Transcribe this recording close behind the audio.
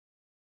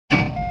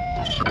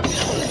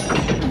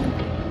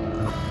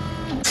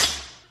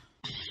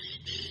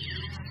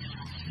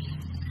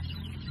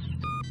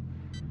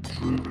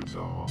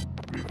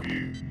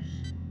Reviews.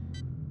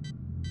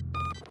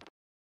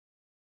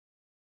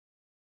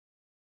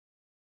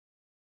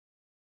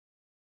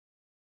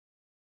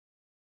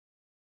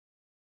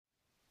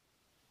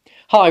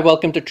 Hi,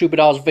 welcome to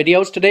Troubadour's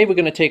videos. Today we're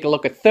going to take a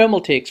look at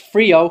Thermaltake's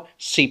Frio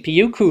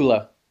CPU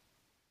Cooler.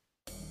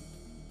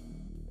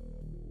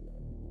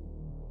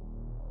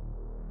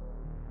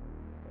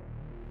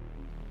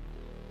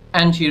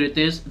 And here it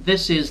is.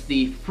 This is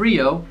the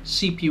Frio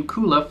CPU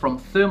Cooler from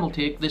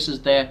Thermaltake. This is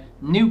their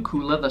new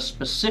cooler that's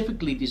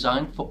specifically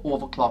designed for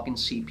overclocking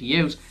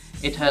CPUs.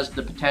 It has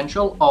the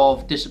potential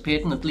of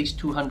dissipating at least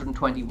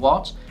 220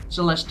 watts.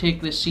 So let's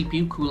take this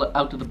CPU cooler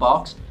out of the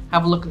box,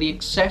 have a look at the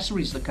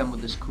accessories that come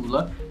with this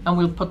cooler, and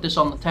we'll put this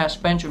on the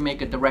test bench and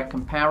make a direct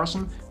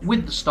comparison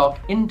with the stock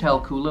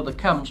Intel cooler that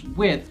comes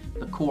with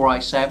the Core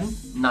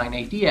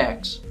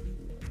i7-980X.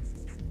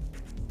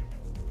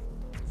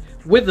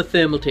 With the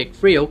Thermaltake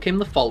Frio came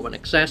the following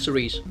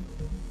accessories: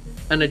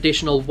 an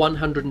additional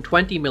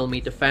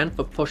 120mm fan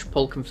for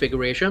push-pull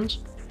configurations,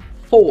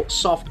 4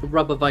 soft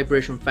rubber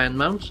vibration fan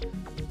mounts,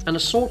 an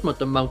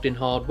assortment of mounting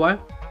hardware,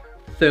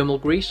 thermal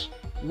grease,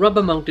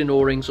 rubber mounting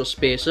O-rings or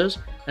spacers,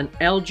 an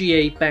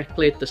LGA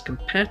backplate that's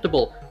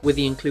compatible with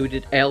the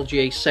included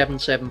LGA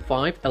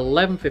 775,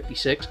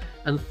 1156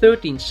 and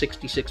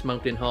 1366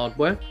 mounting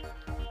hardware,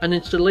 an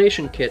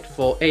installation kit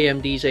for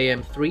AMD's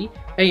AM3,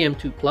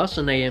 AM2 Plus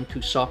and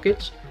AM2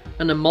 sockets,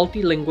 and a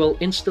multilingual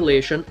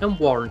installation and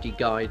warranty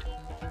guide.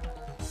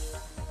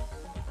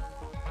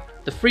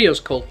 The Frio's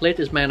cold plate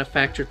is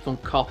manufactured from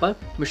copper,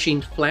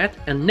 machined flat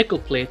and nickel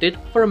plated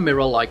for a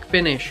mirror-like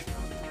finish.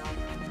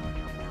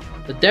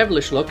 The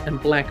devilish look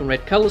and black and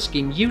red colour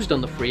scheme used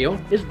on the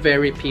Frio is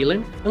very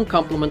appealing and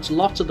complements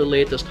lots of the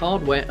latest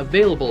hardware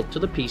available to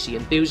the PC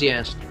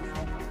enthusiast.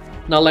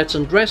 Now let's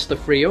undress the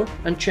Frio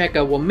and check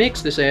out what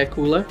makes this air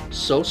cooler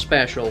so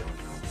special.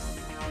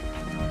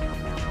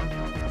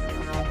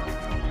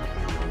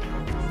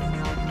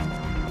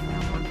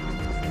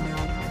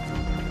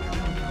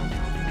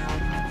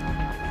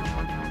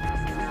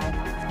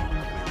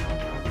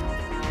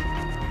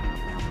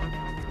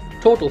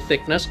 Total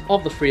thickness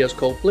of the Frio's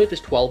cold plate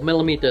is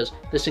 12mm.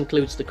 This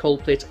includes the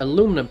cold plate's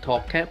aluminum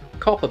top cap,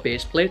 copper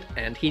base plate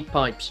and heat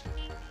pipes.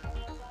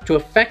 To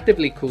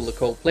effectively cool the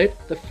cold plate,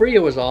 the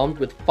Frio is armed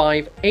with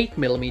 5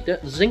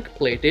 8mm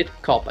zinc-plated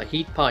copper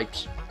heat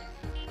pipes.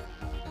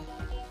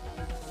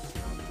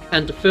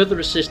 And to further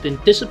assist in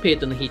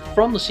dissipating the heat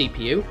from the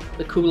CPU,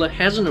 the cooler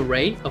has an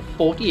array of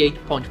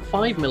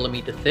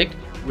 48.5mm thick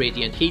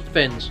radiant heat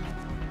fins.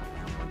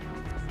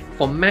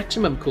 For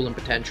maximum cooling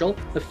potential,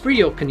 the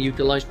Frio can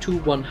utilize two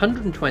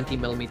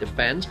 120mm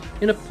fans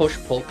in a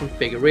push-pull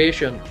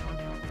configuration.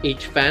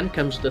 Each fan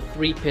comes with a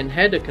 3-pin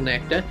header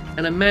connector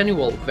and a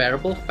manual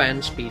variable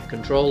fan speed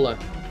controller.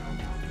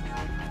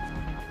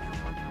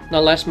 Now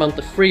let's mount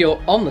the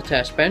Frio on the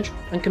test bench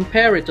and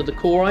compare it to the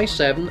Core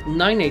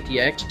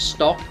i7-980X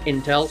stock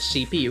Intel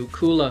CPU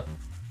cooler.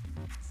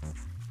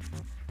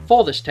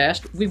 For this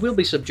test, we will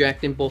be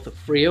subjecting both the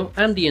Frio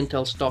and the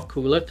Intel stock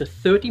cooler to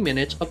 30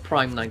 minutes of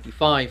Prime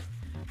 95.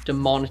 To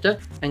monitor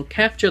and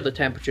capture the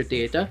temperature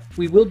data,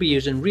 we will be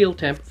using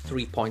RealTemp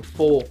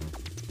 3.4.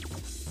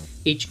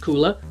 Each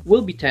cooler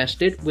will be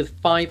tested with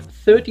 5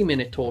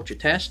 30-minute torture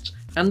tests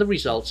and the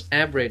results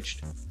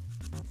averaged.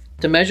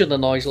 To measure the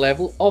noise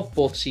level of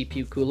both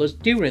CPU coolers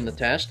during the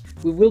test,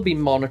 we will be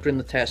monitoring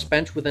the test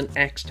bench with an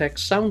X-Tech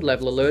Sound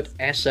Level Alert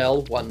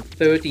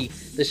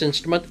SL130. This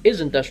instrument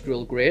is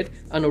industrial grade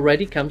and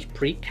already comes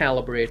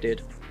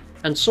pre-calibrated,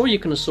 and so you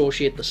can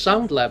associate the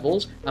sound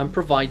levels and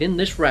provide in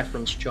this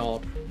reference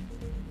chart.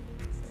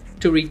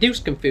 To reduce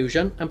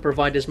confusion and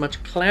provide as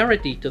much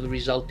clarity to the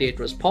result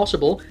data as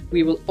possible,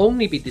 we will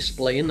only be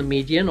displaying the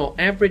median or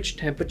average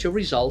temperature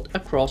result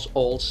across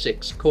all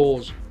 6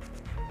 cores.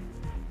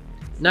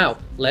 Now,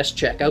 let's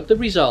check out the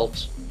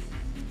results.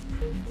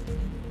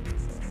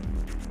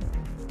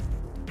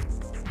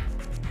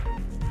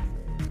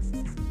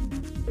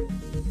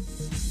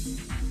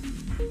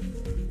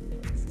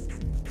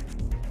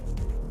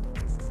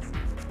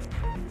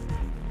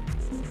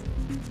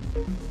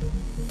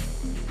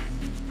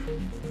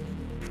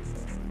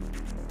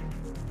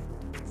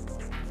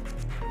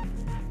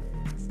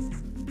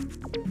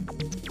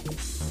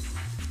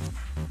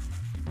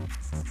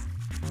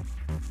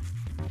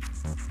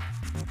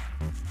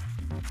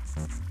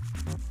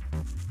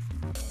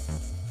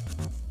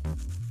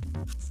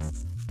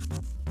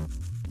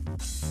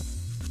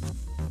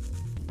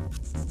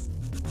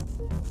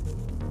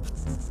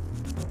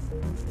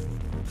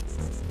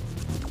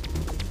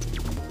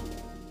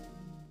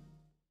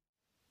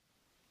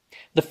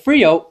 The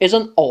Frio is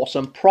an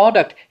awesome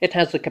product. It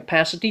has the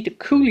capacity to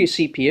cool your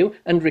CPU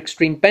under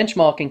extreme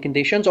benchmarking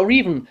conditions or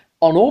even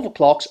on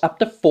overclocks up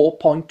to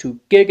 4.2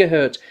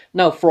 GHz.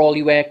 Now, for all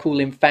you air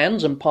cooling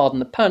fans, and pardon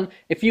the pun,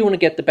 if you want to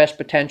get the best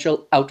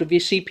potential out of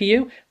your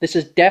CPU, this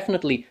is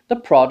definitely the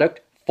product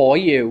for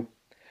you.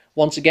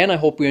 Once again, I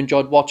hope you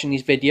enjoyed watching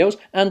these videos,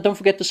 and don't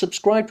forget to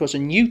subscribe to us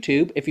on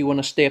YouTube if you want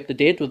to stay up to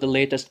date with the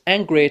latest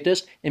and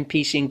greatest in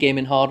PC and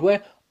gaming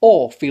hardware,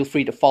 or feel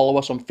free to follow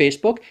us on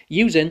Facebook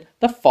using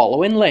the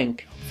following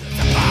link.